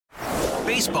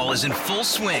Baseball is in full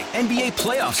swing. NBA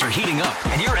playoffs are heating up,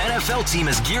 and your NFL team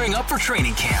is gearing up for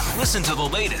training camp. Listen to the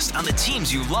latest on the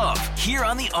teams you love here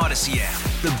on the Odyssey app.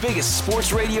 The biggest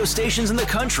sports radio stations in the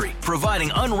country,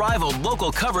 providing unrivaled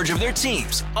local coverage of their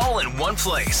teams, all in one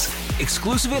place.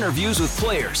 Exclusive interviews with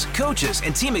players, coaches,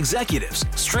 and team executives,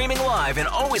 streaming live and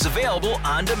always available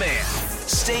on demand.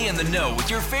 Stay in the know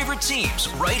with your favorite teams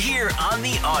right here on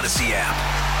the Odyssey app.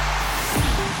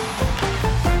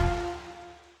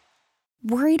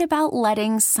 Worried about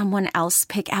letting someone else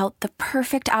pick out the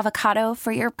perfect avocado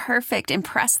for your perfect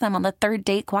impress them on the third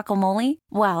date guacamole?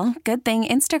 Well, good thing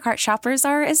Instacart shoppers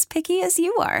are as picky as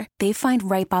you are. They find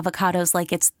ripe avocados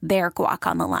like it's their guac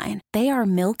on the line. They are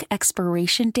milk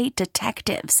expiration date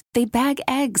detectives. They bag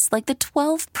eggs like the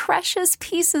 12 precious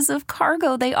pieces of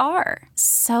cargo they are.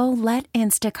 So let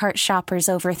Instacart shoppers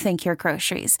overthink your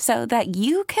groceries so that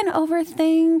you can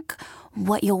overthink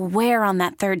what you'll wear on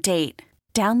that third date.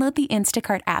 Download the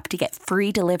Instacart app to get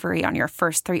free delivery on your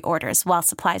first 3 orders while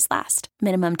supplies last.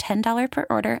 Minimum $10 per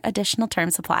order. Additional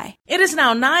terms apply. It is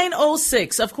now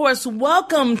 9:06. Of course,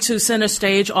 welcome to Center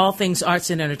Stage, all things arts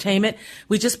and entertainment.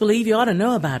 We just believe you ought to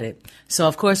know about it. So,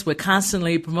 of course, we're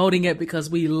constantly promoting it because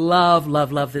we love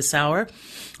this hour.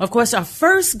 Of course, our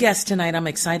first guest tonight I'm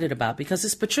excited about because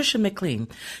it's Patricia McLean.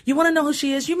 You want to know who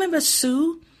she is? You remember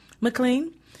Sue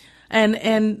McLean?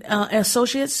 And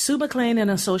Associates, Sue McLean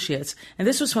and Associates. And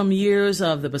this was from years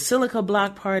of the Basilica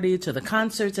Block Party to the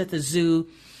concerts at the Zoo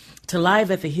to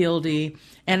live at the Hildy.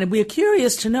 And we're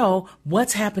curious to know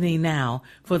what's happening now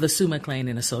for the Sue McLean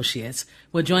and Associates.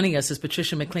 Well, joining us is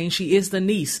Patricia McLean. She is the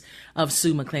niece of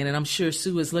Sue McLean. And I'm sure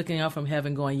Sue is looking out from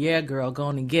heaven going, yeah, girl, go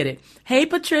on and get it. Hey,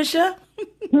 Patricia.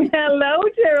 Hello,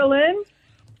 Carolyn.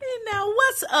 Hey, now,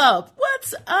 what's up?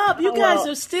 What's up? You guys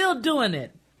are still doing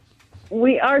it.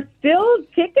 We are still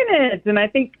kicking it, and I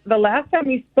think the last time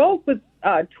we spoke was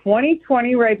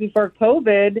 2020, right before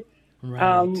COVID.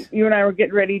 Right. You and I were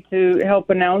getting ready to help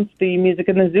announce the Music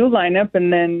in the Zoo lineup,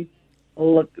 and then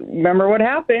remember what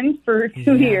happened for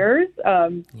 2 years.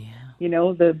 You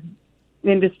know, the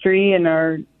industry and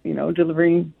our,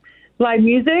 delivering live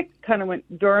music kind of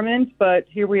went dormant, but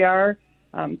here we are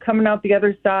coming out the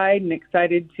other side and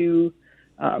excited to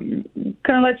kind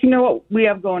of let you know what we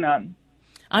have going on.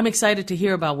 I'm excited to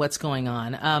hear about what's going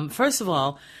on. First of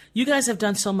all, you guys have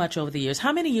done so much over the years.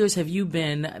 How many years have you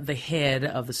been the head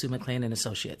of the Sue McLean and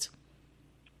Associates?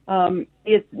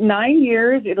 It's 9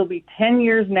 years. It'll be 10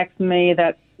 years next May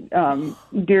that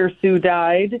dear Sue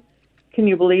died. Can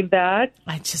you believe that?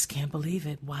 I just can't believe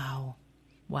it. Wow.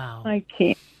 I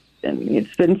can't. And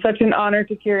it's been such an honor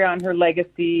to carry on her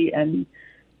legacy and,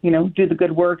 do the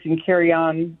good work and carry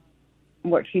on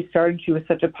what she started. She was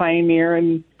such a pioneer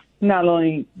and not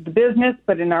only the business,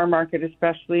 but in our market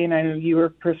especially. And I know you were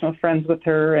personal friends with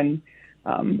her. And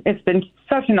it's been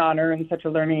such an honor and such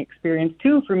a learning experience,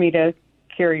 too, for me to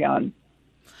carry on.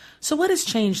 So what has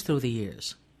changed through the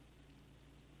years?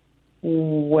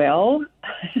 Well,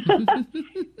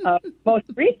 most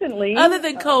recently... Other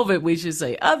than COVID, we should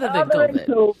say. Other than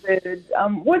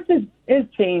COVID. What has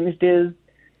changed is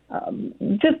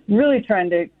just really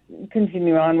trying to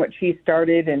continue on what she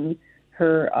started and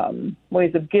her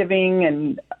ways of giving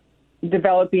and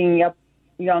developing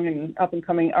young and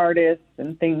up-and-coming artists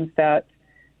and things that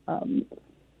a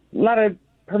lot of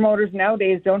promoters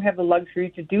nowadays don't have the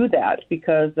luxury to do that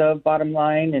because of bottom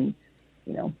line and,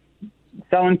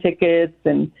 selling tickets.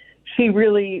 And she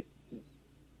really,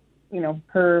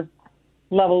 her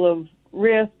level of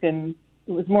risk, and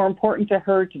it was more important to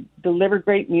her to deliver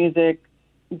great music,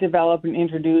 develop and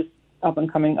introduce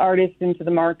up-and-coming artists into the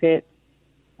market.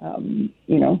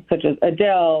 Such as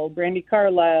Adele, Brandi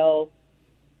Carlile,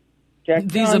 Jack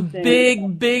These Johnson. are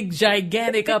big,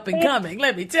 gigantic up and coming,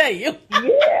 let me tell you.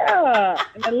 Yeah.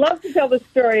 And I love to tell the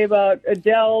story about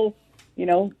Adele.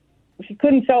 She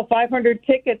couldn't sell 500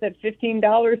 tickets at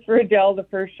 $15 for Adele, the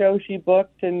first show she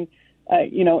booked. And,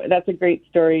 that's a great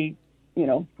story,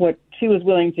 what she was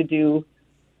willing to do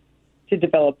to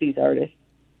develop these artists.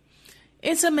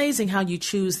 It's amazing how you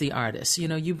choose the artists.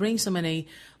 You bring so many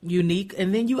unique,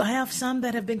 and then you have some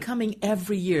that have been coming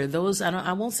every year. Those,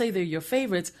 I won't say they're your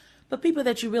favorites, but people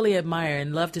that you really admire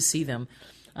and love to see them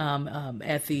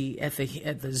at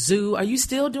the Zoo. Are you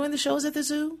still doing the shows at the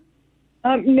Zoo?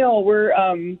 No, we're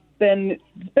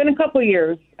it's been a couple of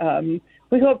years.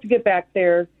 We hope to get back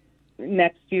there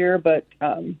next year, but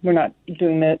we're not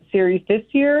doing the series this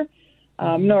year.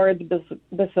 Nor the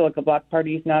Basilica Block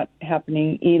Party is not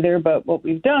happening either. But what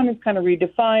we've done is kind of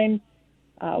redefine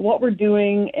what we're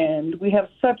doing, and we have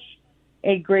such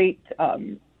a great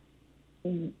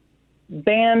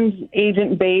band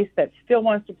agent base that still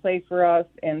wants to play for us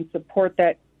and support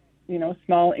that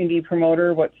small indie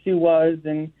promoter, what Sue was,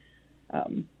 and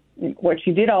what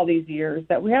she did all these years,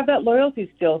 that we have that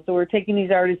loyalty still. So we're taking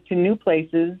these artists to new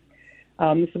places.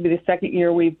 This will be the second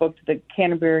year we booked the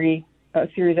Canterbury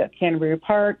series at Canterbury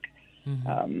Park.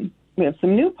 Mm-hmm. We have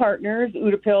some new partners,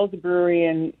 Uda Pills, a brewery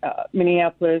in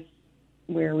Minneapolis,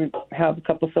 where we have a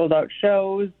couple sold-out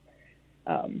shows.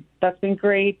 That's been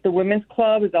great. The Women's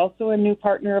Club is also a new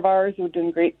partner of ours. We're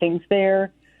doing great things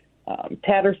there.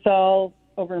 Tattersall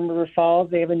over in River Falls,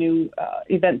 they have a new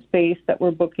event space that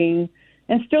we're booking,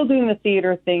 and still doing the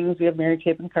theater things. We have Mary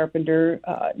Chapin Carpenter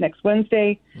next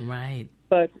Wednesday. Right.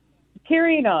 But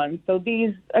carrying on. So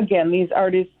these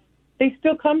artists, they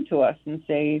still come to us and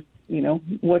say,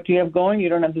 what do you have going? You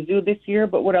don't have the zoo this year,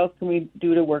 but what else can we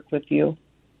do to work with you?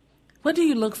 What do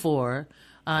you look for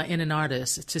in an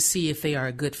artist to see if they are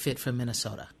a good fit for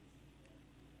Minnesota?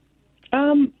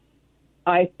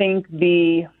 I think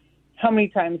how many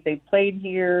times they played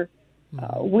here.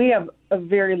 We have a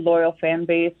very loyal fan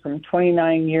base from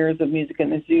 29 years of Music in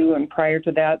the Zoo, and prior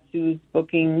to that, Sue's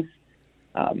bookings,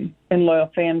 and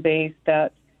loyal fan base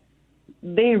that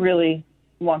they really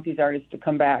want these artists to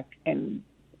come back. And,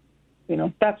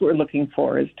 that's what we're looking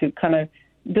for, is to kind of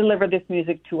deliver this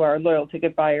music to our loyal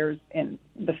ticket buyers and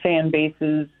the fan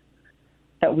bases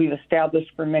that we've established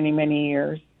for many, many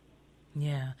years.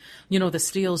 Yeah. The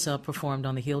Steels performed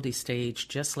on the Hildy stage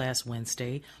just last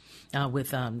Wednesday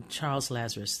with Charles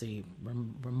Lazarus, the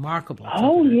remarkable trumpeter.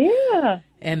 Oh, yeah.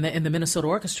 And the Minnesota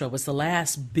Orchestra was the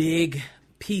last big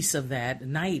piece of that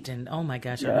night. And, oh, my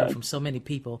gosh, I heard from so many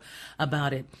people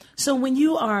about it. So when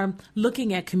you are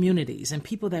looking at communities and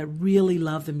people that really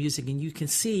love the music, and you can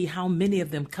see how many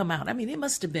of them come out, I mean, it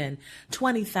must have been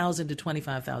 20,000 to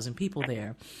 25,000 people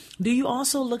there. Do you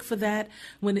also look for that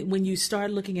when you start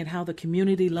looking at how the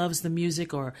community loves the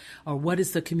music, or what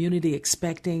is the community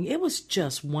expecting? It was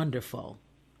just wonderful.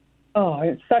 Oh,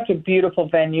 it's such a beautiful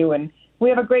venue. And we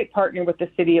have a great partner with the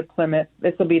city of Plymouth.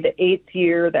 This will be the 8th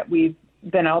year that we've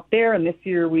been out there, and this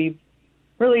year we've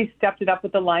really stepped it up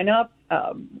with the lineup.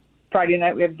 Friday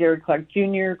night we have Gary Clark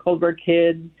Jr., Coldwell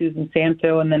Kids, Susan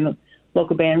Santo, and then the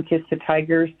local band Kiss the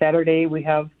Tiger. Saturday we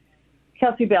have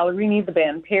Kelsey Ballerini, the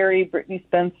band Perry, Brittany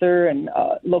Spencer, and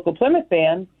local Plymouth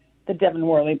band, the Devin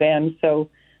Worley Band. So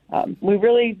we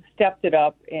really stepped it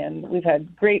up, and we've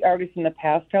had great artists in the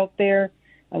past out there,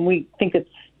 and we think it's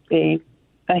a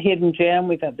hidden gem.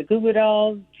 We've had the Goo Goo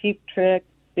Dolls, Cheap Trick,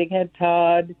 Big Head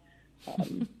Todd,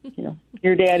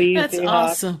 Your Daddy. That's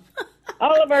awesome.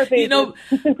 All of our favorites.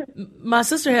 My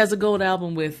sister has a gold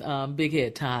album with Big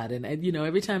Head Todd, and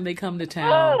every time they come to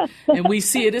town and we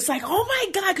see it, it's like, oh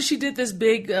my God, because she did this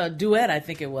big duet, I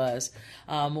think it was,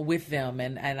 with them,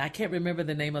 and I can't remember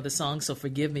the name of the song, so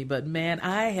forgive me, but man,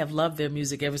 I have loved their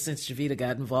music ever since Javita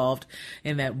got involved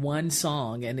in that one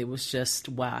song, and it was just,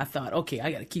 wow, I thought, okay,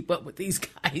 I got to keep up with these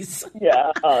guys.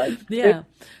 Yeah. Yeah.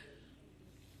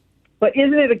 But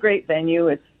isn't it a great venue?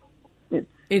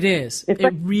 It is. It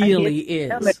really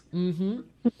is. Mm-hmm.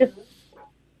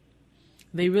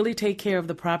 They really take care of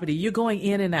the property. You're going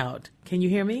in and out. Can you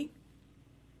hear me?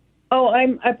 Oh, I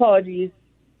apologize.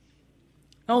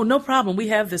 Oh, no problem. We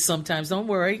have this sometimes. Don't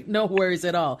worry. No worries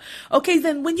at all. Okay,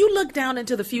 then when you look down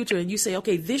into the future and you say,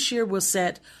 okay, this year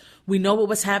we know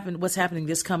what's happening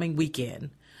this coming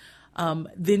weekend.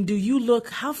 Then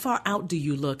how far out do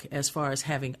you look as far as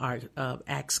having our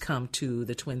acts come to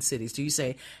the Twin Cities? Do you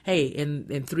say, hey,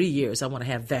 in 3 years, I want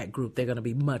to have that group. They're going to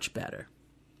be much better.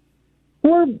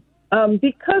 We're,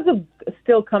 because of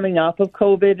still coming off of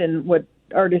COVID and what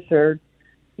artists are,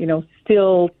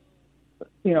 still,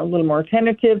 a little more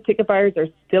tentative. Ticket buyers are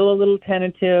still a little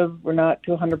tentative. We're not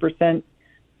to 100%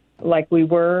 like we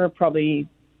were, probably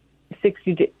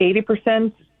 60 to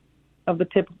 80% of the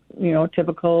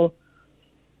typical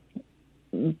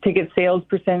ticket sales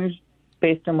percentage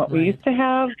based on what we used to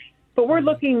have. But we're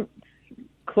looking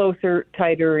closer,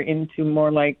 tighter into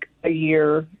more like a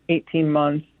year, 18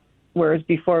 months, whereas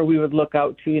before we would look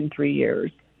out 2 and 3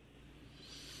 years.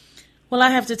 Well, I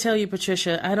have to tell you,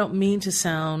 Patricia, I don't mean to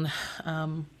sound,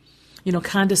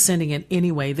 condescending in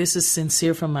any way. This is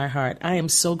sincere from my heart. I am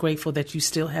so grateful that you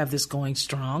still have this going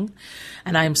strong.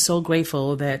 And I am so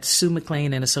grateful that Sue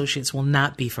McLean and Associates will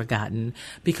not be forgotten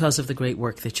because of the great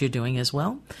work that you're doing as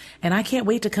well. And I can't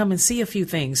wait to come and see a few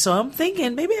things. So I'm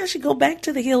thinking maybe I should go back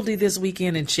to the Hildy this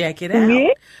weekend and check it out.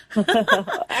 Yeah.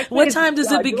 Actually, what time does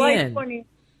it begin?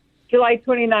 July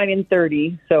 29 and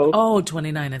 30. So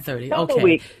 29 and 30. Couple Okay.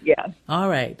 Weeks, yeah. All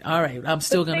right. I'm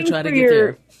still going to try to get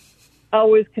there.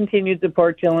 Always continued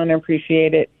support, Jillian. I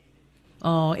appreciate it.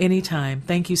 Oh, anytime.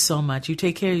 Thank you so much. You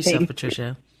take care of yourself,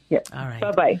 Patricia. Yeah. All right.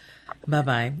 Bye-bye.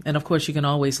 Bye-bye. And, of course, you can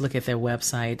always look at their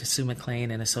website, Sue McLean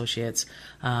and Associates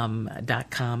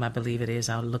 .com, I believe it is.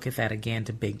 I'll look at that again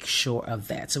to make sure of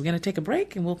that. So we're going to take a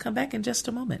break, and we'll come back in just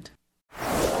a moment.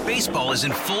 Baseball is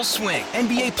in full swing.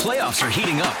 NBA playoffs are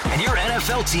heating up, and your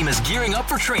NFL team is gearing up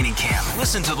for training camp.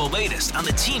 Listen to the latest on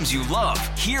the teams you love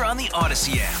here on the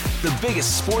Odyssey app. The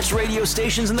biggest sports radio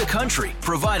stations in the country,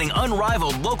 providing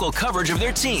unrivaled local coverage of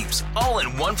their teams, all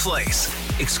in one place.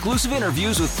 Exclusive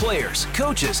interviews with players,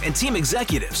 coaches, and team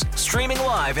executives, streaming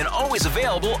live and always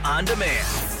available on demand.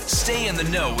 Stay in the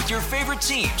know with your favorite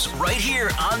teams right here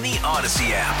on the Odyssey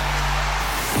app.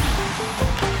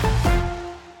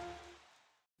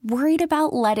 Worried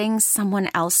about letting someone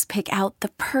else pick out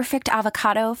the perfect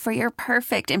avocado for your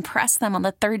perfect impress them on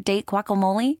the third date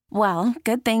guacamole? Well,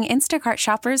 good thing Instacart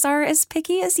shoppers are as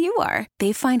picky as you are.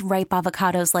 They find ripe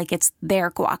avocados like it's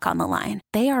their guac on the line.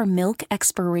 They are milk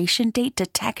expiration date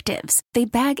detectives. They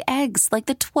bag eggs like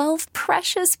the 12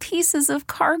 precious pieces of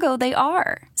cargo they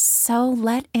are. So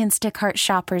let Instacart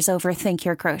shoppers overthink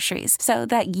your groceries so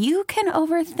that you can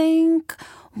overthink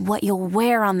what you'll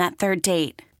wear on that third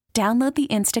date. Download the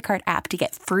Instacart app to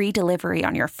get free delivery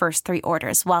on your first 3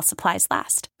 orders while supplies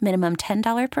last. Minimum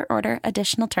 $10 per order.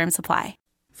 Additional terms apply.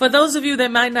 For those of you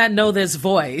that might not know this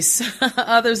voice,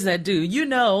 others that do,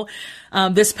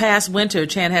 this past winter,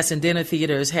 Chanhassen Dinner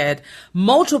Theaters had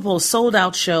multiple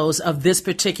sold-out shows of this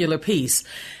particular piece.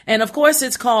 And, of course,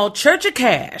 it's called Church of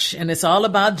Cash, and it's all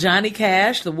about Johnny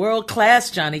Cash, the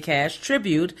world-class Johnny Cash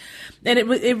tribute. And it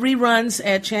reruns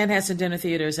at Chanhassen Dinner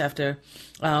Theaters after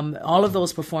all of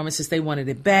those performances. They wanted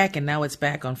it back, and now it's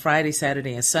back on Friday,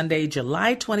 Saturday, and Sunday,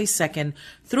 July 22nd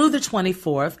through the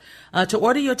 24th. To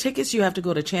order your tickets, you have to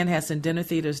go to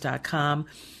ChanhassenDinnerTheaters.com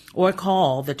or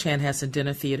call the Chanhassen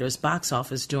Dinner Theaters box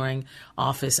office during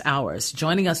office hours.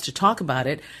 Joining us to talk about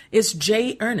it is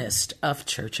Jay Ernest of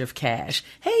Church of Cash.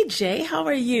 Hey, Jay, how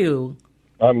are you?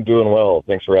 I'm doing well.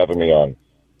 Thanks for having me on.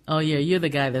 Oh, yeah, you're the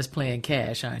guy that's playing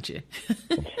Cash, aren't you?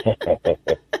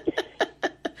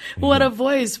 What a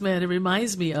voice, man. It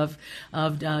reminds me of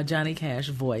Johnny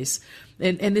Cash's voice.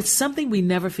 And it's something we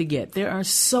never forget. There are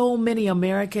so many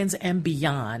Americans and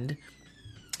beyond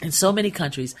in so many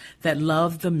countries that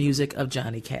love the music of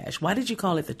Johnny Cash. Why did you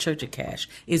call it the Church of Cash?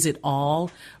 Is it all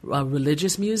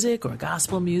religious music or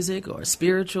gospel music or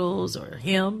spirituals or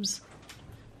hymns?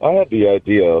 I had the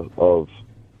idea of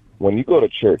when you go to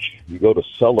church, you go to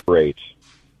celebrate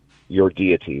your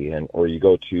deity or you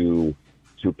go to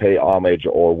pay homage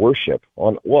or worship.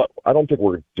 I don't think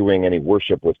we're doing any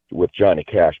worship with Johnny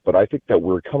Cash, but I think that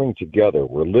we're coming together.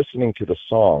 We're listening to the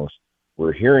songs.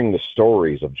 We're hearing the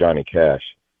stories of Johnny Cash.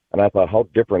 And I thought, how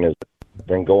different is it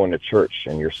than going to church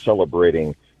and you're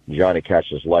celebrating Johnny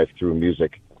Cash's life through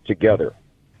music together?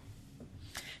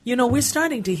 You know, we're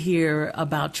starting to hear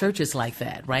about churches like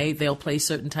that, right? They'll play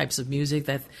certain types of music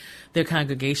that their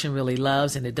congregation really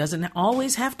loves, and it doesn't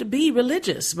always have to be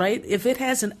religious, right? If it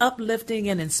has an uplifting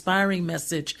and inspiring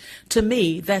message, to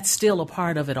me, that's still a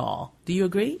part of it all. Do you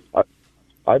agree?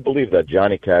 I believe that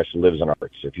Johnny Cash lives in our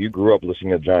hearts. If you grew up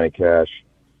listening to Johnny Cash,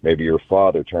 maybe your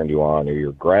father turned you on or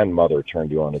your grandmother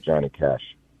turned you on to Johnny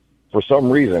Cash. For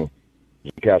some reason,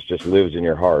 Johnny Cash just lives in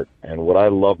your heart. And what I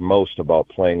love most about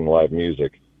playing live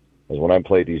music is when I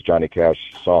play these Johnny Cash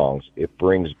songs, it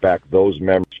brings back those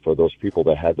memories for those people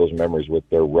that had those memories with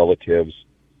their relatives,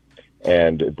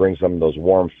 and it brings them those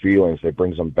warm feelings. It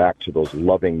brings them back to those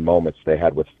loving moments they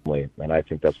had with family. And I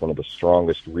think that's one of the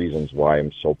strongest reasons why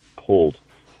I'm so pulled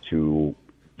to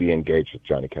be engaged with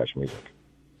Johnny Cash music.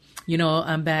 You know,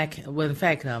 I'm back. Well, in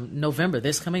fact,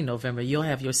 this coming November, you'll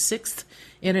have your 6th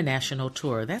international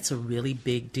tour. That's a really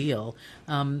big deal.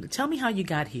 Tell me how you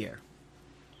got here.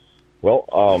 Well,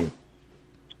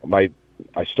 I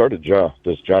started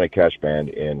this Johnny Cash band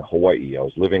in Hawaii. I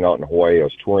was living out in Hawaii. I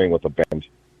was touring with a band.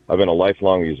 I've been a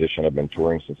lifelong musician. I've been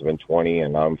touring since I've been 20,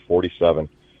 and now I'm 47.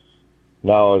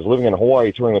 Now, I was living in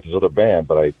Hawaii touring with this other band,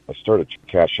 but I started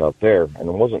Cash out there, and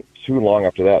it wasn't too long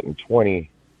after that, in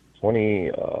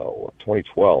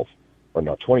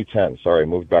 2010, I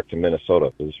moved back to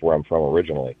Minnesota. This is where I'm from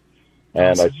originally.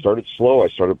 And awesome. I started slow. I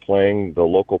started playing the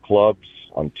local clubs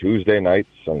on Tuesday nights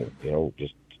and,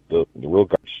 just the real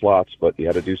garbage slots, but you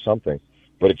had to do something.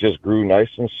 But it just grew nice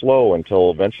and slow until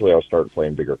eventually I started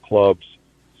playing bigger clubs,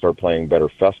 started playing better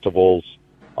festivals.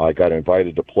 I got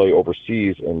invited to play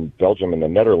overseas in Belgium and the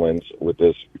Netherlands with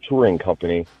this touring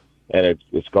company, and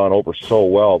it's gone over so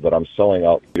well that I'm selling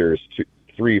out theaters,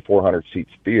 300-400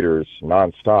 seats theaters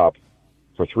nonstop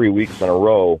for 3 weeks in a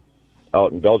row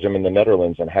out in Belgium and the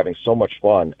Netherlands, and having so much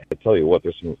fun. I tell you what,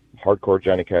 there's some hardcore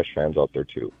Johnny Cash fans out there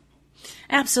too.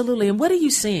 Absolutely. And what are you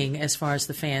seeing as far as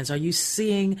the fans? Are you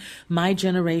seeing my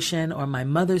generation or my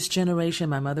mother's generation?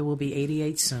 My mother will be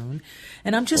 88 soon.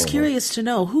 And I'm just curious to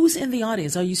know who's in the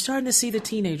audience. Are you starting to see the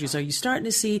teenagers? Are you starting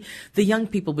to see the young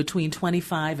people between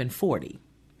 25 and 40?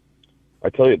 I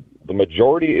tell you, the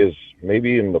majority is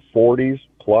maybe in the 40s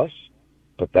plus,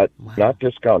 but that not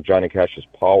discount Johnny Cash's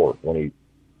power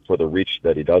for the reach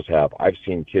that he does have. I've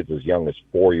seen kids as young as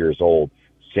 4 years old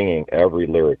singing every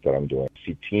lyric that I'm doing. I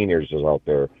see teenagers out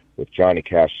there with Johnny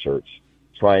Cash shirts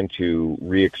trying to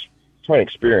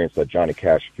experience that Johnny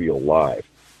Cash feel live.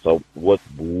 So what's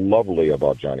lovely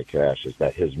about Johnny Cash is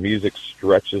that his music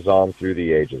stretches on through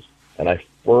the ages. And I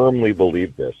firmly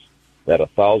believe this, that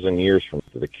 1,000 years from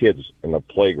now, the kids in the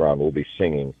playground will be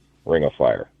singing Ring of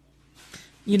Fire.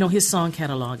 You know, his song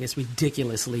catalog is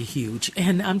ridiculously huge.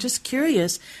 And I'm just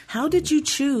curious, how did you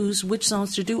choose which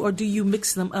songs to do, or do you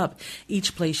mix them up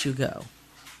each place you go?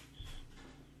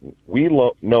 We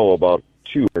know about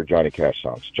 200 Johnny Cash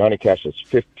songs. Johnny Cash has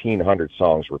 1,500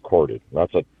 songs recorded.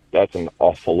 That's an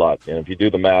awful lot. And if you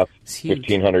do the math,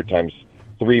 1,500 times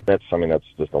 3 minutes, I mean, that's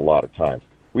just a lot of time.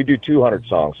 We do 200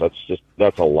 songs.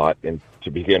 That's a lot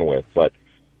to begin with. But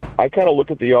I kind of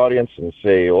look at the audience and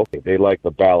say, okay, they like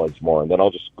the ballads more, and then I'll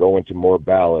just go into more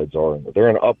ballads, or they're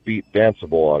an upbeat,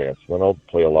 danceable audience, then I'll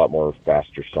play a lot more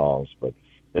faster songs. But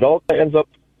it all ends up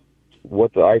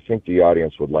what I think the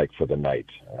audience would like for the night.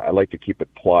 I like to keep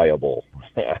it pliable.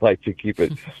 I like to keep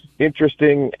it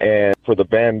interesting and for the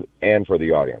band and for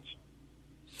the audience.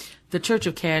 The Church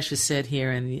of Cash is said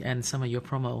here in some of your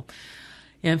promo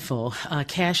info.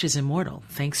 Cash is immortal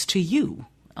thanks to you.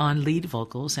 On lead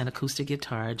vocals and acoustic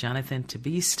guitar, Jonathan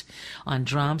Tabiste on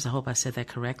drums, I hope I said that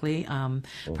correctly,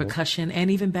 percussion,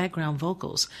 and even background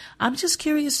vocals. I'm just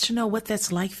curious to know what that's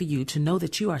like for you, to know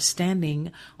that you are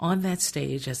standing on that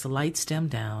stage as the lights dim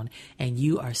down and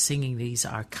you are singing these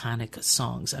iconic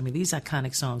songs. I mean, these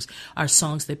iconic songs are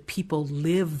songs that people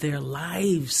live their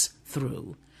lives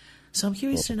through. So I'm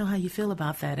curious to know how you feel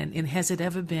about that. And has it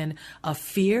ever been a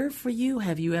fear for you?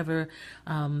 Have you ever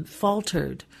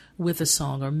faltered with a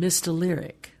song or missed a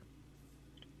lyric?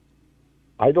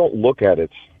 I don't look at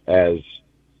it as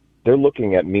they're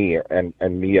looking at me and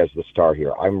me as the star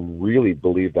here. I really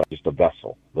believe that I'm just a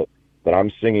vessel, that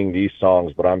I'm singing these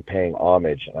songs, but I'm paying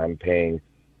homage and I'm paying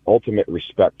ultimate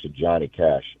respect to Johnny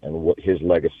Cash and what his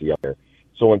legacy up there.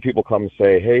 So when people come and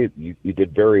say, hey, you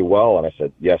did very well, and I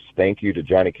said, yes, thank you to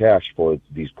Johnny Cash for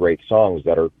these great songs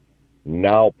that are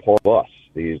now part of us.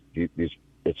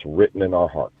 It's written in our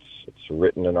hearts. It's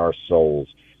written in our souls.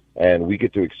 And we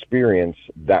get to experience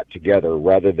that together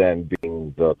rather than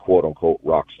being the quote-unquote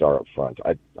rock star up front.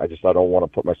 I don't want to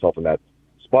put myself in that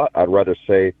spot. I'd rather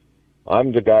say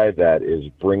I'm the guy that is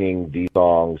bringing these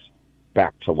songs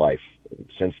back to life.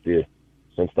 Since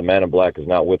the Man in Black is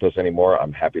not with us anymore,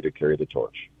 I'm happy to carry the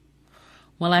torch.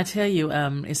 Well, I tell you,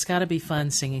 it's got to be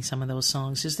fun singing some of those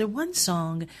songs. Is there one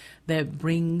song that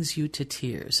brings you to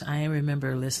tears? I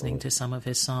remember listening to some of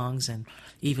his songs, and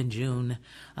even June,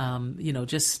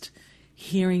 just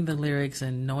hearing the lyrics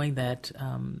and knowing that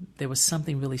there was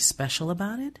something really special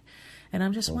about it. And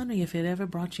I'm just wondering if it ever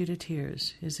brought you to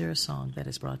tears. Is there a song that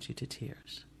has brought you to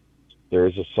tears? There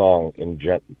is a song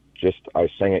I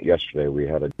sang it yesterday. We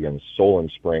had it in Solon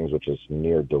Springs, which is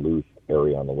near Duluth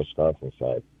area on the Wisconsin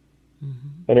side. Mm-hmm.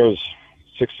 And there was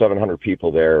 600-700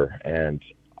 people there, and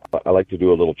I like to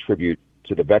do a little tribute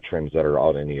to the veterans that are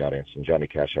out in the audience, and Johnny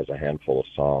Cash has a handful of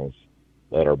songs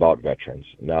that are about veterans.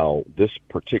 Now, this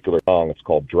particular song, it's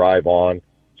called Drive On.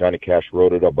 Johnny Cash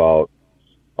wrote it about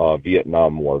a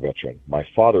Vietnam War veteran. My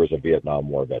father is a Vietnam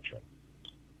War veteran.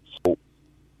 So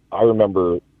I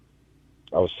remember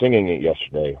I was singing it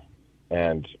yesterday,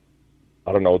 and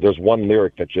I don't know, there's one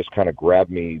lyric that just kind of grabbed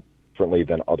me differently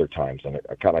than other times, and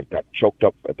I kind of got choked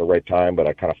up at the right time, but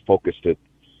I kind of focused it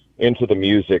into the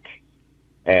music,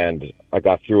 and I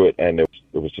got through it, and it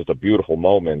was just a beautiful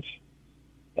moment.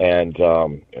 And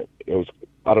it was,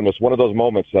 I don't know, it's one of those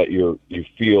moments that you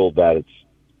feel that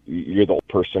you're the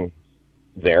person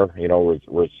there,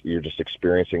 where you're just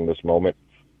experiencing this moment.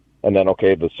 And then,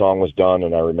 okay, the song was done,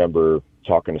 and I remember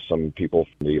talking to some people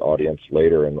from the audience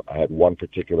later, and I had one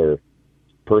particular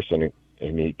person,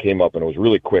 and he came up, and it was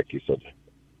really quick. He said,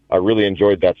 I really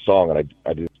enjoyed that song, and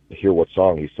I didn't hear what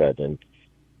song he said, and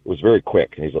it was very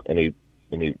quick. And he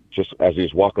just, as he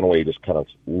was walking away, he just kind of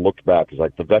looked back. He's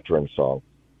like, the veteran song.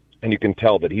 And you can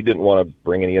tell that he didn't want to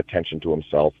bring any attention to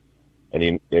himself, and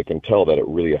you can tell that it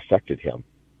really affected him.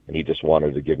 And he just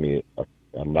wanted to give me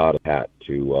a nod of hat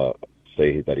to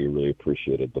say that he really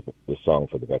appreciated the song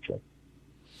for the veteran.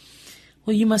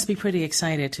 Well, you must be pretty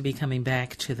excited to be coming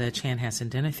back to the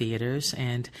Chanhassen Dinner Theaters,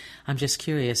 and I'm just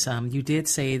curious. You did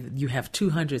say that you have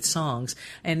 200 songs,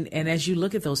 and as you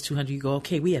look at those 200, you go,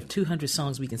 okay, we have 200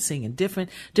 songs we can sing in different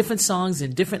songs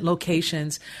in different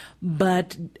locations.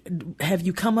 But have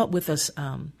you come up with a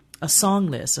song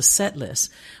list, a set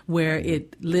list, where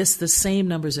it lists the same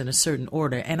numbers in a certain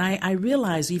order? And I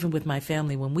realize, even with my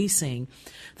family, when we sing,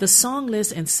 the song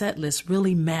list and set list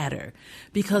really matter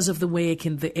because of the way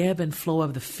the ebb and flow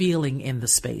of the feeling in the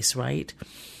space, right?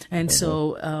 And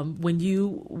so when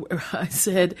you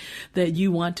said that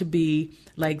you want to be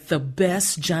like the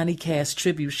best Johnny Cash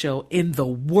tribute show in the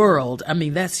world, I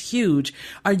mean, that's huge.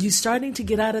 Are you starting to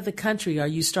get out of the country? Are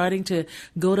you starting to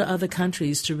go to other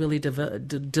countries to really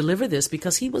deliver this?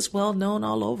 Because he was well known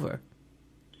all over.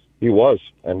 He was.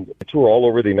 And I tour all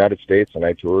over the United States, and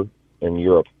I tour in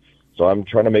Europe. So I'm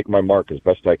trying to make my mark as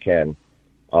best I can.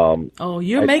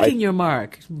 You're making your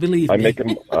mark, believe me.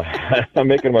 I'm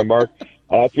making my mark.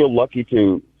 I feel lucky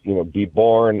to, be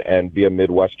born and be a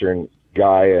Midwestern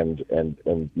guy and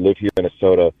live here in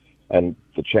Minnesota. And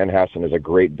the Chanhassen is a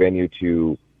great venue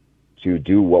to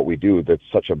do what we do. That's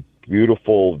such a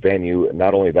beautiful venue.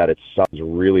 Not only that, it sounds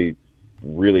really,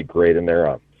 really great in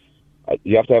there.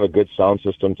 You have to have a good sound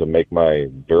system to make my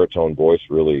baritone voice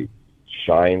really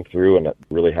shine through and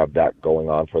really have that going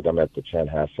on for them at the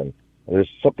Chanhassen. And there's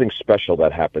something special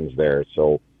that happens there.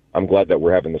 So I'm glad that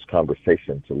we're having this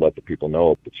conversation to let the people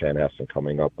know the Chanhassen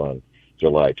coming up on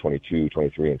July 22,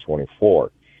 23, and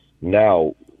 24.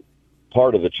 Now,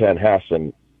 part of the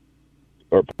Chanhassen,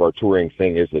 or our touring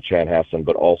thing, is the Chanhassen,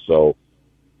 but also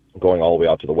going all the way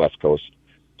out to the West Coast,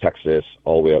 Texas,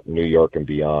 all the way up New York and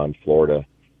beyond, Florida,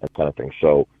 that kind of thing.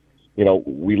 So,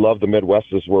 we love the Midwest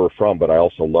is where we're from, but I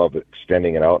also love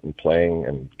extending it out and playing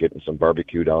and getting some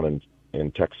barbecue down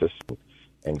in Texas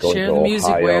and going to Ohio. Share the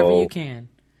music wherever you can.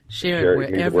 Share it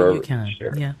wherever you can.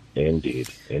 Share. Yeah. Indeed.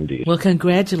 Well,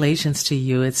 congratulations to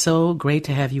you. It's so great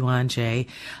to have you on, Jay.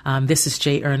 This is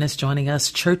Jay Ernest joining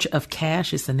us. Church of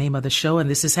Cash is the name of the show, and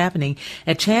this is happening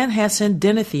at Chanhassen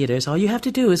Dinner Theaters. All you have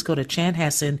to do is go to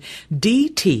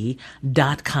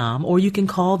chanhassendt.com, or you can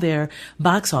call their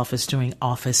box office during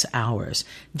office hours.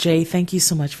 Jay, thank you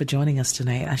so much for joining us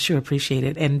tonight. I sure appreciate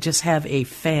it, and just have a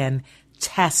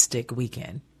fantastic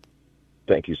weekend.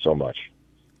 Thank you so much.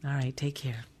 All right, take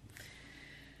care.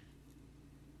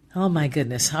 Oh, my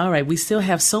goodness. All right. We still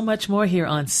have so much more here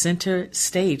on Center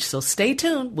Stage, so stay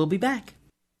tuned. We'll be back.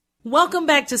 Welcome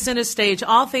back to Center Stage,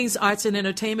 all things arts and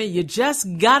entertainment. You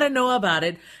just got to know about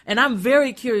it. And I'm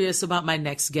very curious about my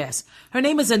next guest. Her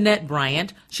name is Annette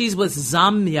Bryant. She's with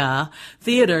Zamya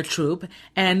Theater Troupe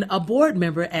and a board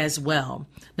member as well.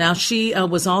 Now, she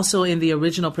was also in the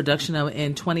original production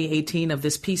in 2018 of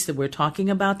this piece that we're talking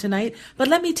about tonight. But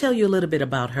let me tell you a little bit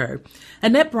about her.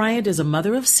 Annette Bryant is a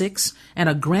mother of 6 and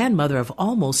a grandmother of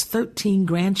almost 13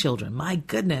 grandchildren. My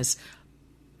goodness.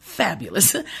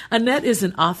 Fabulous. Annette is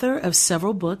an author of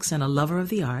several books and a lover of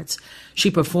the arts.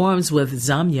 She performs with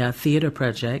Zamya Theater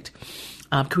Project,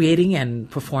 creating and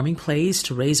performing plays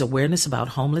to raise awareness about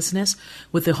homelessness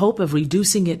with the hope of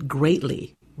reducing it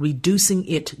greatly,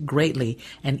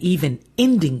 and even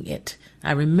ending it.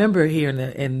 I remember here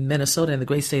in Minnesota, in the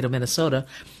great state of Minnesota,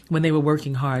 when they were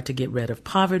working hard to get rid of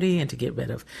poverty and to get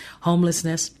rid of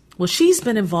homelessness. Well, she's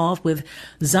been involved with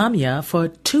Zamya for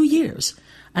 2 years.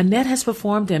 Annette has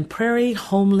performed in Prairie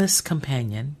Homeless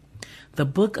Companion, The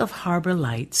Book of Harbor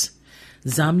Lights,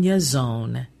 Zamya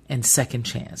Zone, and Second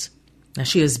Chance. Now,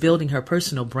 she is building her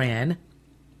personal brand,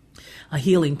 A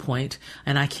Healing Point,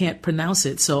 and I can't pronounce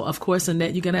it. So, of course,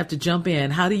 Annette, you're going to have to jump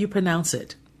in. How do you pronounce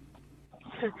it?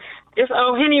 It's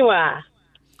Oheniwa.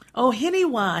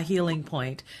 Oheniwa Healing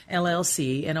Point,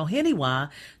 LLC, and Oheniwa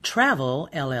Travel,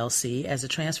 LLC, as a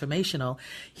transformational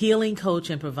healing coach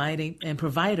and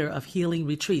provider of healing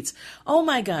retreats. Oh,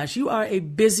 my gosh, you are a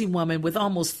busy woman with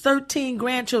almost 13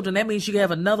 grandchildren. That means you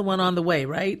have another one on the way,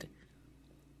 right?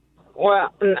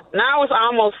 Well, now it's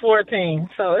almost 14,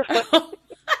 so it's... Oh,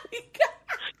 my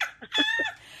God.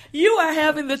 You are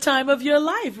having the time of your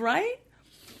life, right?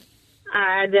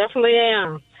 I definitely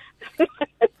am.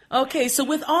 Okay, so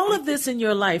with all of this in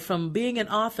your life, from being an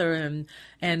author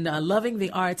and loving the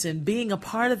arts and being a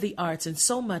part of the arts and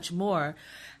so much more,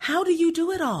 how do you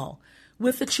do it all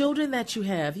with the children that you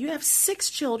have? You have 6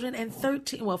 children and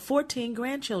 14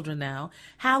 grandchildren now.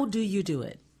 How do you do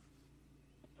it?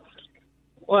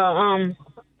 Well, I'm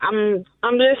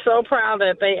just so proud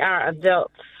that they are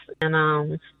adults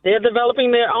and they're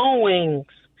developing their own wings.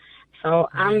 So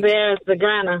I'm there as the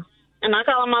grandma, and I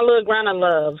call them my little grandma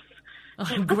loves.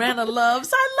 Oh, grandma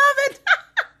loves. I love it.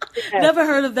 Never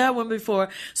heard of that one before.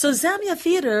 So Zamia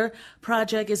Theater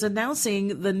Project is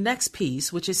announcing the next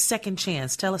piece, which is Second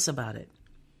Chance. Tell us about it.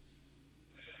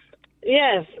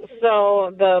 Yes.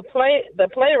 So the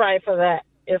playwright for that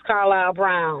is Carlisle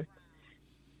Brown,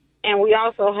 and we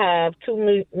also have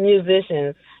two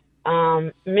musicians.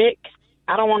 Mick,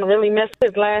 I don't want to really mess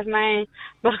his last name,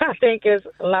 but I think it's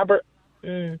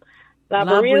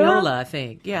Labriola, I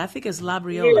think. Yeah, I think it's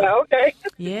Labriola. Yeah, okay.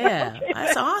 Yeah,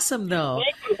 that's awesome, though.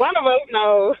 One of us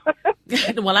knows.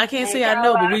 Well, I can't say I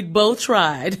know, but we both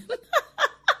tried.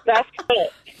 That's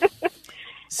correct.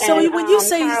 So and, when you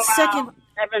say Carlisle, second...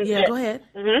 Evan Yeah, Pitt. go ahead.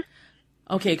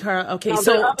 Mm-hmm. Okay, Carl. Okay, No,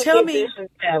 so tell me...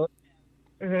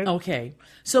 Mm-hmm. Okay.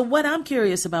 So what I'm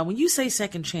curious about, when you say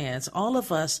second chance, all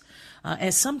of us,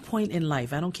 at some point in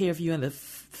life, I don't care if you're in the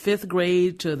fifth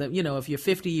grade to the, if you're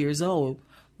 50 years old,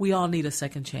 we all need a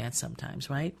second chance sometimes,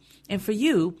 right? And for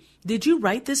you, did you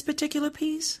write this particular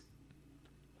piece?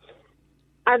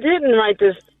 I didn't write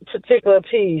this particular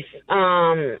piece.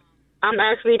 I'm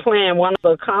actually playing one of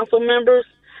the council members.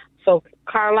 So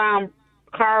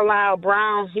Carlisle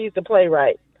Brown, he's the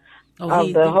playwright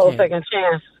of the whole Second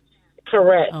Chance.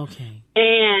 Correct. Okay.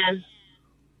 And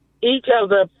each of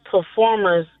the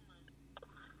performers.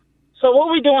 So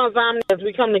what we do on Zamia is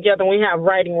we come together and we have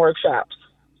writing workshops.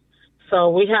 So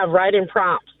we have writing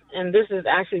prompts, and this is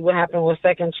actually what happened with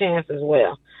Second Chance as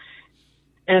well.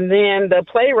 And then the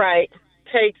playwright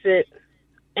takes it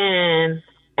and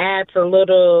adds a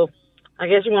little, I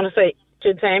guess you want to say,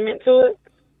 entertainment to it.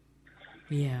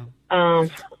 Yeah.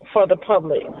 For the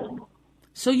public.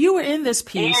 So you were in this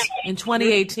piece in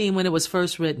 2018 when it was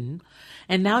first written,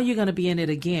 and now you're going to be in it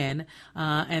again,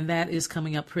 and that is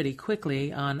coming up pretty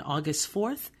quickly on August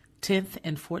 4th, 10th,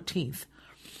 and 14th.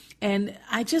 And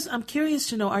I'm curious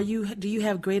to know, do you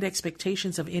have great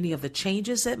expectations of any of the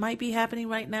changes that might be happening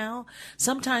right now?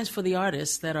 Sometimes for the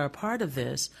artists that are a part of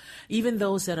this, even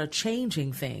those that are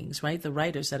changing things, right? The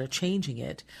writers that are changing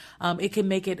it, it can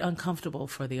make it uncomfortable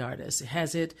for the artist.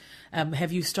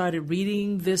 Have you started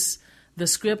reading the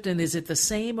script, and is it the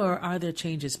same, or are there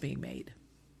changes being made?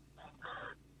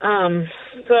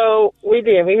 So we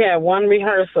did. We had one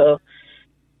rehearsal,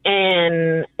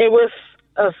 and it was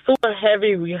a super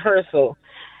heavy rehearsal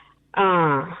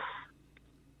because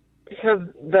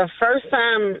the first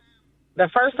time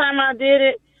I did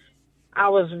it, I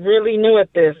was really new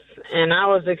at this, and I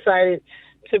was excited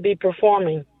to be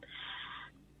performing.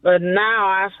 But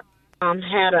now I've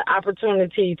had an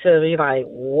opportunity to be like,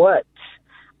 what?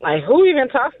 Like, who even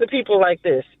talks to people like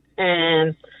this?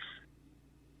 And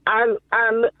I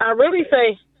really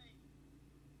say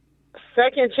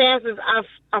second chances,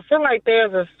 I feel like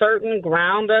there's a certain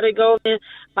ground that it goes in.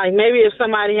 Like maybe if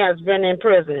somebody has been in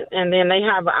prison and then they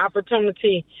have an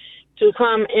opportunity to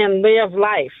come and live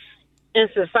life in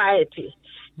society.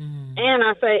 And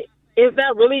I say, is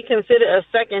that really considered a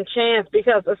second chance?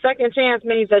 Because a second chance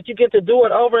means that you get to do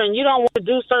it over and you don't want to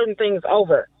do certain things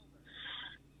over.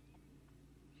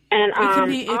 And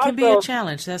it can be a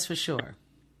challenge, that's for sure.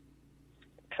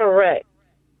 Correct.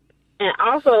 And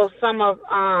also some of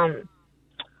our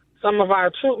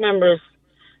troupe members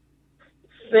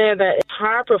said that it's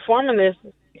hard performing this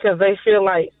because they feel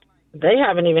like they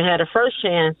haven't even had a first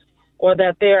chance, or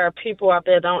that there are people out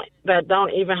there that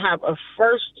don't even have a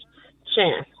first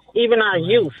chance, even our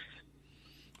youth,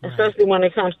 especially when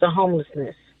it comes to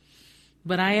homelessness.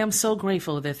 But I am so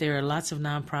grateful that there are lots of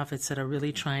nonprofits that are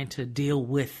really trying to deal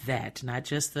with that, not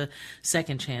just the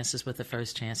second chances, but the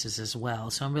first chances as well.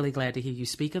 So I'm really glad to hear you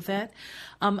speak of that.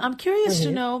 I'm curious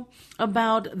to know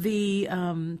about the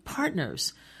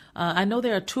partners. I know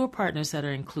there are tour partners that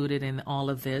are included in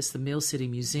all of this, the Mill City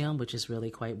Museum, which is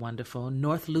really quite wonderful,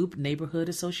 North Loop Neighborhood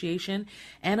Association,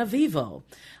 and Avivo.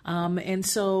 And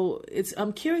so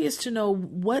I'm curious to know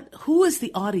who is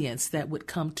the audience that would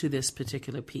come to this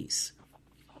particular piece?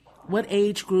 What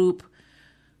age group?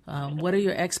 What are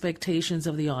your expectations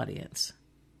of the audience?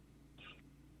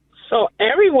 So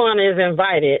everyone is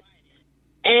invited,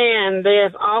 and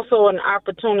there's also an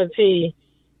opportunity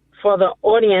for the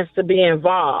audience to be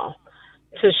involved,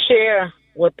 to share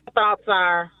what their thoughts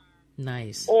are.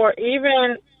 Nice. Or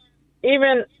even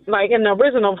like in the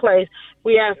original place,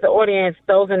 we asked the audience,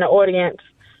 those in the audience,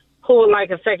 who would like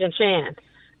a second chance.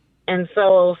 And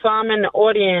so some in the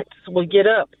audience will get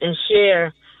up and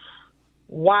share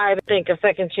why they think a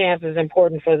second chance is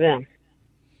important for them.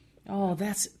 Oh,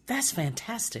 that's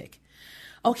fantastic.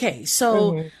 Okay,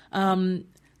 so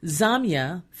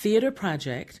Zamia Theater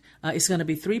Project is going to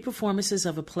be 3 performances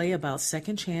of a play about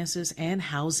second chances and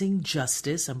housing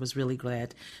justice. I was really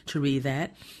glad to read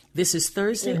that. This is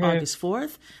Thursday, August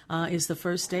 4th, is the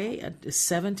first day at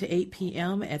 7 to 8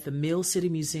 p.m. at the Mill City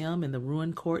Museum in the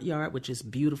Ruined Courtyard, which is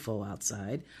beautiful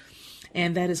outside.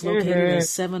 And that is located at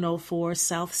 704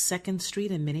 South 2nd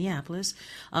Street in Minneapolis.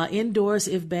 Indoors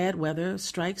if bad weather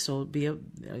strikes, so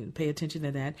pay attention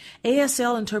to that.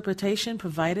 ASL interpretation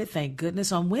provided, thank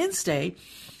goodness. On Wednesday,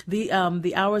 the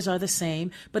hours are the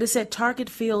same, but it's at Target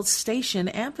Field Station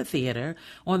Amphitheater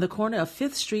on the corner of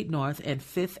 5th Street North and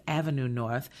 5th Avenue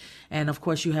North. And, of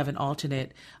course, you have an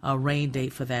alternate rain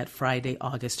date for that Friday,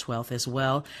 August 12th as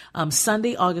well.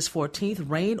 Sunday, August 14th,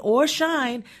 rain or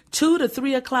shine, 2 to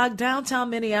 3 o'clock, downtown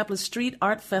Minneapolis Street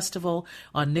Art Festival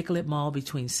on Nicollet Mall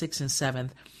between 6th and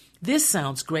 7th. This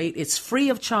sounds great. It's free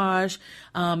of charge.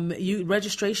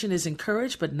 Registration is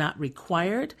encouraged but not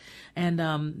required. And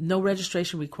no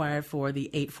registration required for the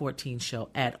 814 show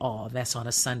at all. That's on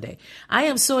a Sunday. I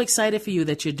am so excited for you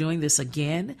that you're doing this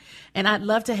again. And I'd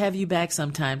love to have you back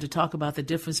sometime to talk about the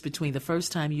difference between the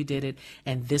first time you did it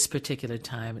and this particular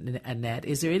time, Annette.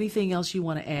 Is there anything else you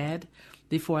want to add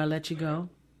before I let you go?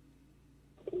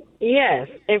 Yes.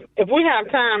 If we have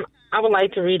time, I would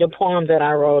like to read a poem that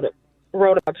I wrote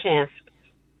about chance.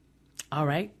 All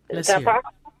right. Let's hear it.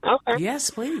 Okay. Yes,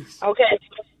 please. Okay.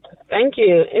 Thank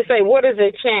you. It say, what is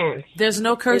a chance? There's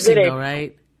no cursing, though,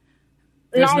 right?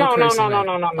 There's no.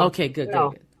 Okay, good.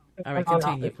 All right,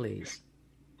 continue, please.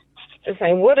 It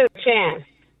say, what is a chance?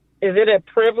 Is it a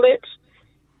privilege?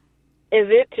 Is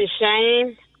it to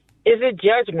shame? Is it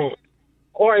judgment?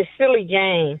 Or a silly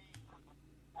game?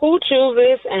 Who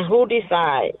chooses and who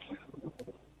decides?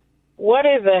 What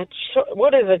is a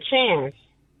chance?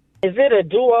 Is it a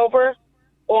do-over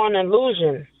or an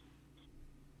illusion?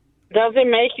 Does it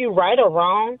make you right or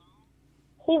wrong?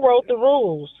 Who wrote the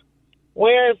rules?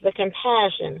 Where is the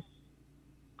compassion?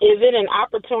 Is it an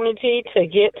opportunity to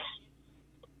get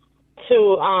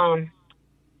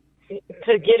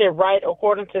it right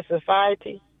according to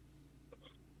society?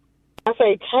 I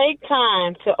say, take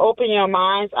time to open your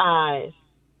mind's eyes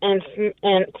and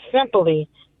simply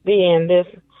be in this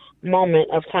moment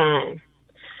of time.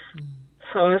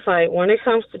 So it's like, when it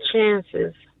comes to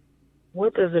chances,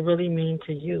 what does it really mean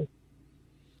to you?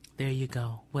 There you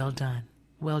go. Well done.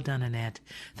 Well done, Annette.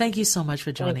 Thank you so much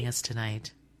for joining us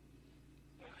tonight.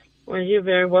 Well, you're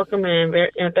very welcome, and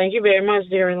thank you very much,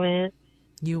 dear Lynn.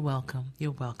 You're welcome.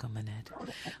 You're welcome, Annette.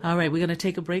 All right, we're going to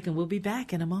take a break, and we'll be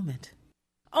back in a moment.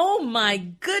 Oh, my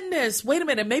goodness. Wait a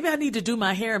minute. Maybe I need to do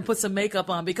my hair and put some makeup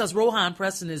on because Rohan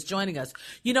Preston is joining us.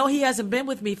 You know, he hasn't been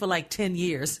with me for like 10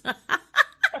 years.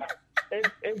 It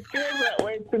feels that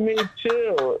way to me,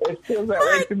 too. It feels that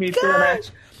way to me, too.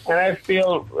 And I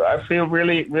feel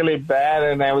really, really bad.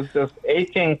 And I was just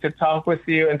aching to talk with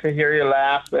you and to hear you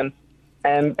laugh. And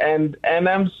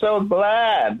I'm so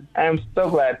glad. I'm so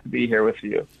glad to be here with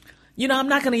you. You know, I'm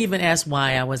not going to even ask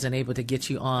why I wasn't able to get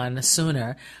you on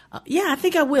sooner. Yeah, I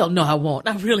think I will. No, I won't.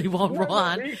 I really won't,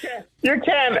 Ron. You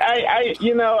can.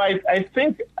 I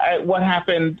think what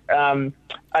happened.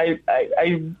 I've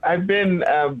been.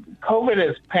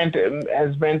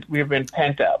 COVID we've been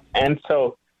pent up, and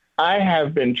so I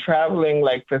have been traveling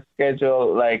like the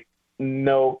schedule,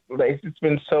 it's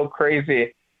been so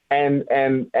crazy. And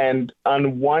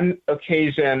on one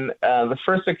occasion, the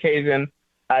first occasion,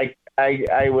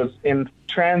 I was in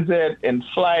transit, in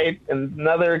flight. And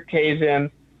another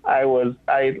occasion, I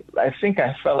think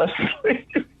I fell asleep.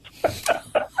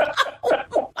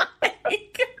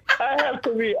 I have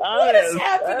to be honest. What is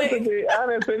happening? I have to be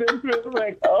honest. It just feels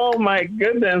like, oh my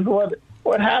goodness,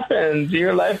 what happened?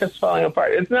 Your life is falling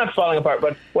apart. It's not falling apart,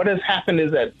 but what has happened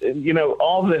is that,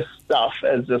 all this stuff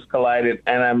has just collided,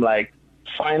 and I'm like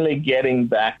finally getting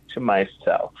back to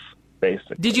myself.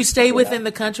 Basically. Did you stay within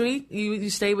the country?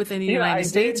 You stay within the United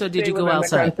States, or did you go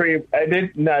outside? I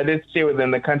did stay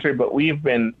within the country, but we've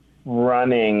been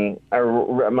running.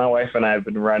 My wife and I have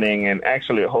been running, and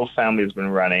actually the whole family has been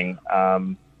running,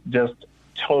 just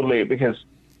totally, because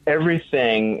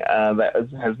everything that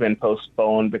has been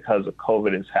postponed because of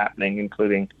COVID is happening,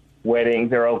 including weddings.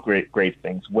 They're all great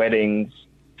things. Weddings,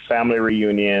 family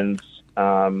reunions,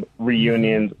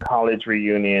 college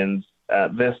reunions,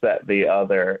 this, that, the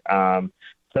other.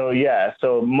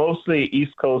 So mostly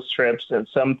East Coast trips and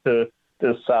some to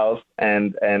the South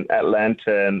and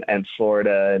Atlanta and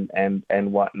Florida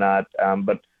and whatnot.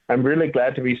 But I'm really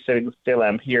glad to be still.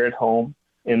 I'm here at home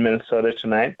in Minnesota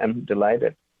tonight. I'm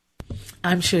delighted.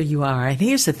 I'm sure you are. And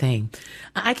here's the thing.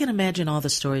 I can imagine all the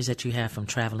stories that you have from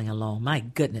traveling alone. My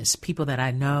goodness, people that I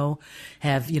know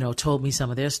have, told me some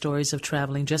of their stories of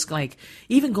traveling, just like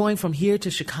even going from here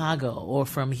to Chicago or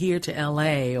from here to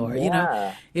LA or,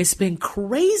 it's been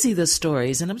crazy, the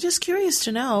stories. And I'm just curious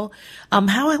to know,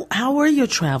 how were your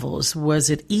travels? Was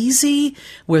it easy?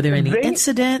 Were there any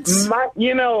incidents?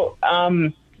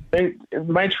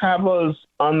 My travels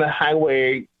on the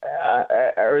highway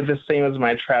are the same as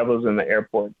my travels in the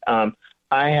airport.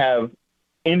 I have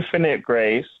infinite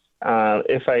grace.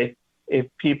 If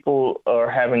people are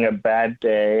having a bad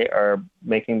day or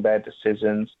making bad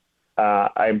decisions,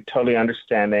 I'm totally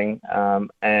understanding,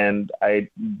 and I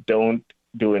don't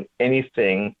do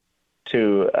anything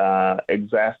to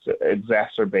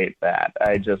exacerbate that.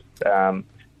 I just,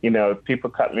 if people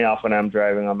cut me off when I'm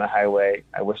driving on the highway,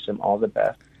 I wish them all the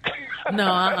best.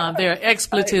 No, there are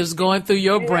expletives going through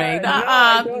your brain.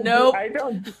 No.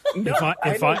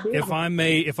 If I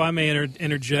may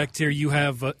interject here, you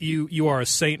are a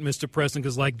saint, Mr. Preston,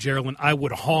 because like Geraldine, I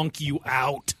would honk you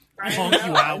out. But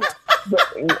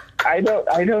I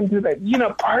don't do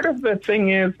that. Part of the thing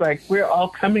is, like, we're all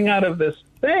coming out of this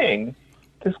thing.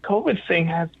 This COVID thing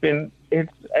has been,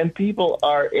 and people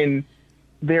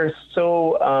they're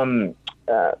so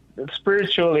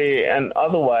spiritually and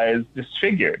otherwise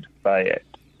disfigured by it.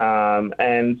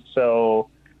 And so,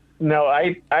 no,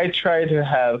 I try to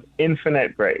have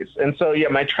infinite grace. And so,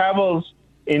 my travels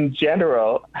in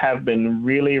general have been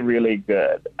really, really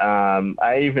good.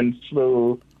 I even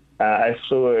flew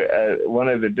one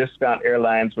of the discount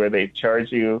airlines where they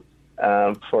charge you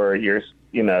for your,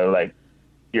 your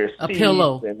seat. A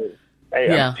pillow.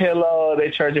 A pillow.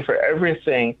 They charge you for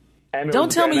everything. And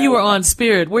don't tell me you were on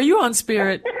Spirit. Were you on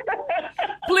Spirit?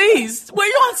 Please. Were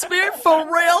you on Spirit for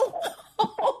real?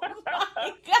 Oh,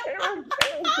 my God.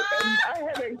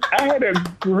 I had a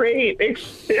great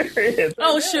experience.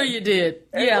 Oh, sure you did.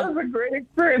 Yeah. It was a great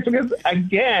experience because,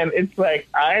 again, it's like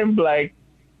I'm a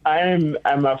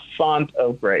font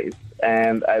of grace,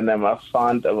 and I'm a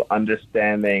font of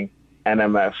understanding, and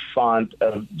I'm a font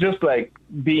of just like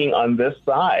being on this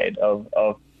side of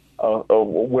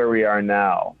where we are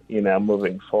now,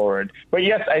 moving forward. But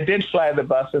yes, I did fly the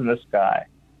bus in the sky.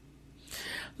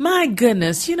 My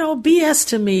goodness, BS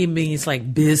to me means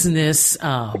like business.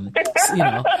 I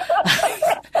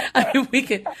mean, we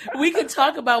could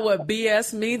talk about what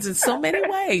BS means in so many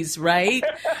ways, right?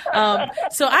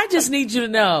 So I just need you to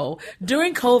know,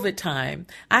 during COVID time,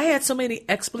 I had so many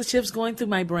expletives going through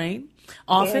my brain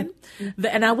often,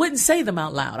 and I wouldn't say them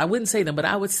out loud. I wouldn't say them, but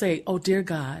I would say, "Oh, dear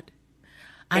God,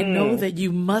 I know that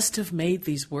you must have made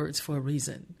these words for a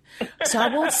reason." So I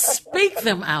won't speak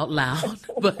them out loud,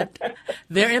 but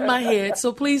they're in my head,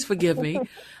 so please forgive me.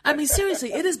 I mean,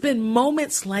 seriously, it has been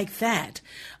moments like that.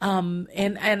 And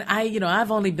I've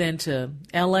only been to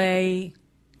LA,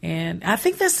 and I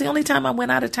think that's the only time I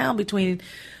went out of town between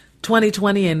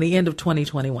 2020 and the end of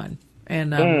 2021.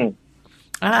 And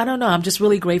I don't know, I'm just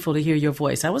really grateful to hear your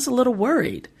voice. I was a little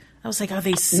worried. I was like, are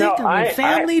they sick? Are they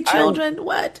family, children?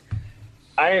 What?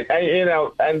 and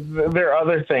there are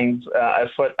other things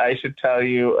afoot. I should tell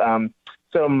you.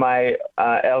 So my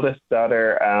eldest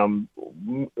daughter,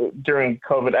 during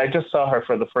COVID, I just saw her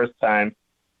for the first time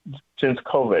since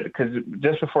COVID, because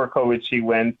just before COVID, she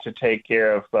went to take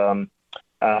care of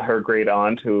her great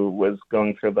aunt who was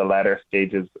going through the last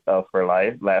stages of her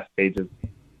life,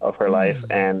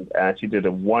 and she did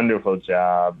a wonderful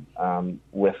job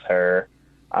with her.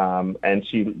 And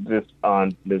this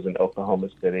aunt lives in Oklahoma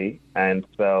City, and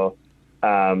so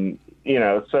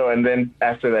and then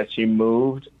after that she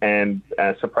moved, and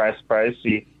surprise,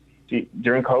 she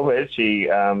during COVID she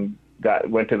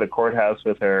went to the courthouse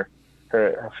with her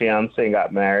fiance and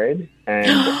got married,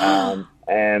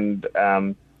 and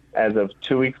as of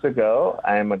 2 weeks ago,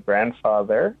 I am a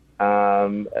grandfather.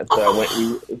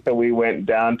 So we went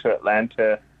down to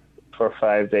Atlanta for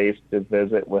 5 days to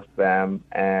visit with them,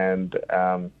 and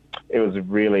it was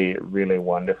really, really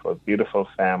wonderful. Beautiful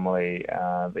family.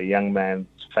 The young man's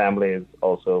family is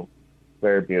also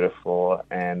very beautiful,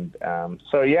 and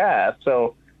so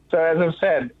as I've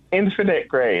said, infinite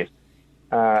grace.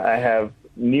 I have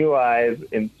new eyes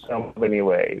in so many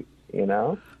ways,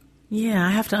 Yeah,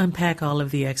 I have to unpack all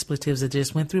of the expletives that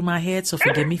just went through my head, so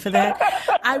forgive me for that.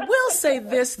 I will say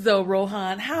this, though,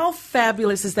 Rohan, how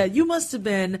fabulous is that? You must have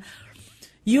been,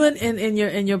 you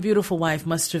and your beautiful wife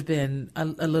must have been a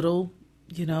little,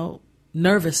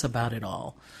 nervous about it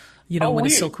all, when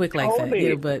it's so quick like that.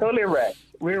 Yeah, but totally wrecked.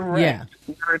 We're wrecked. Yeah.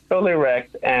 We were totally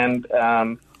wrecked, and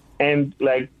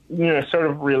sort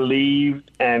of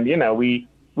relieved, and we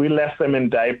we left them in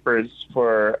diapers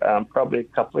for probably a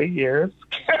couple of years.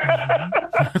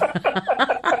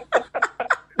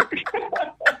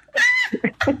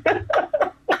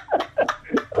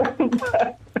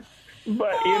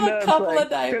 But a couple of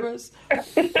diapers.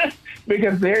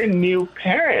 Because they're new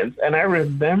parents, and I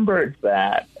remembered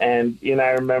that. And,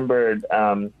 I remembered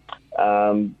my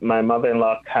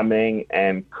mother-in-law coming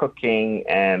and cooking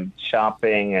and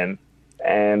shopping. And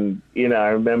I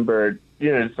remembered,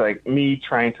 it's like me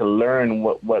trying to learn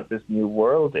what this new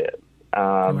world is,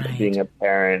 being a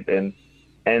parent.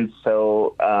 And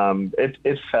so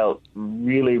it felt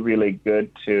really, really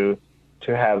good to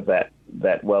have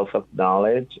that wealth of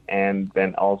knowledge, and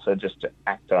then also just to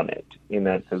act on it,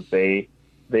 because there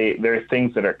are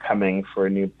things that are coming for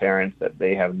new parents that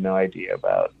they have no idea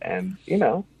about, and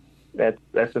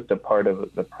that's just a part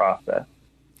of the process.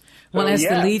 Well, as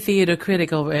the lead theater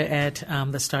critic over at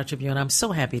the Star Tribune, I'm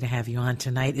so happy to have you on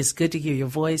tonight. It's good to hear your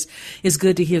voice. It's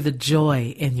good to hear the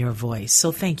joy in your voice.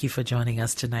 So thank you for joining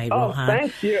us tonight, Rohan.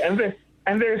 Thank you.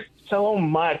 And there's so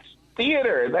much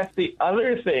theater. That's the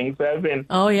other things that I've been.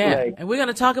 Oh yeah, and we're going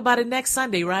to talk about it next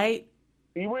Sunday, right?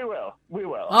 We will.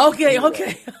 Okay.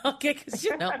 Because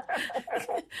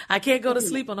I can't go to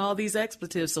sleep on all these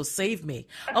expletives, so save me.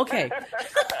 Okay,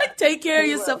 take care of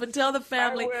yourself and tell the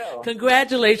family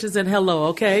congratulations and hello.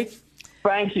 Okay.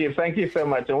 Thank you so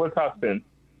much, and we'll talk soon.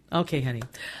 Okay, honey.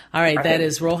 All right, that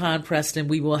is Rohan Preston.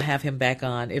 We will have him back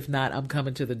on. If not, I'm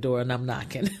coming to the door and I'm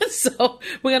knocking. So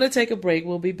we're going to take a break.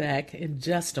 We'll be back in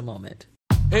just a moment.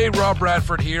 Hey, Rob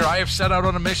Bradford here. I have set out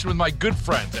on a mission with my good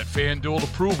friends at FanDuel to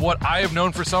prove what I have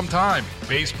known for some time.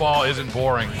 Baseball isn't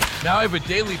boring. Now I have a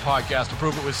daily podcast to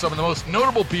prove it with some of the most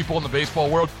notable people in the baseball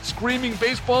world, screaming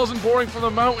baseball isn't boring from the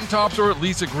mountaintops, or at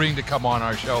least agreeing to come on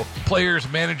our show. Players,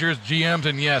 managers, GMs,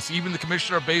 and yes, even the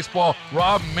commissioner of baseball,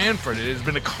 Rob Manfred. It has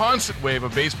been a constant wave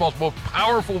of baseball's most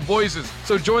powerful voices.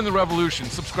 So join the revolution.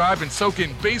 Subscribe and soak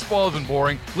in Baseball Isn't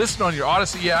Boring. Listen on your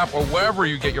Odyssey app or wherever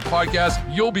you get your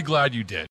podcasts. You'll be glad you did.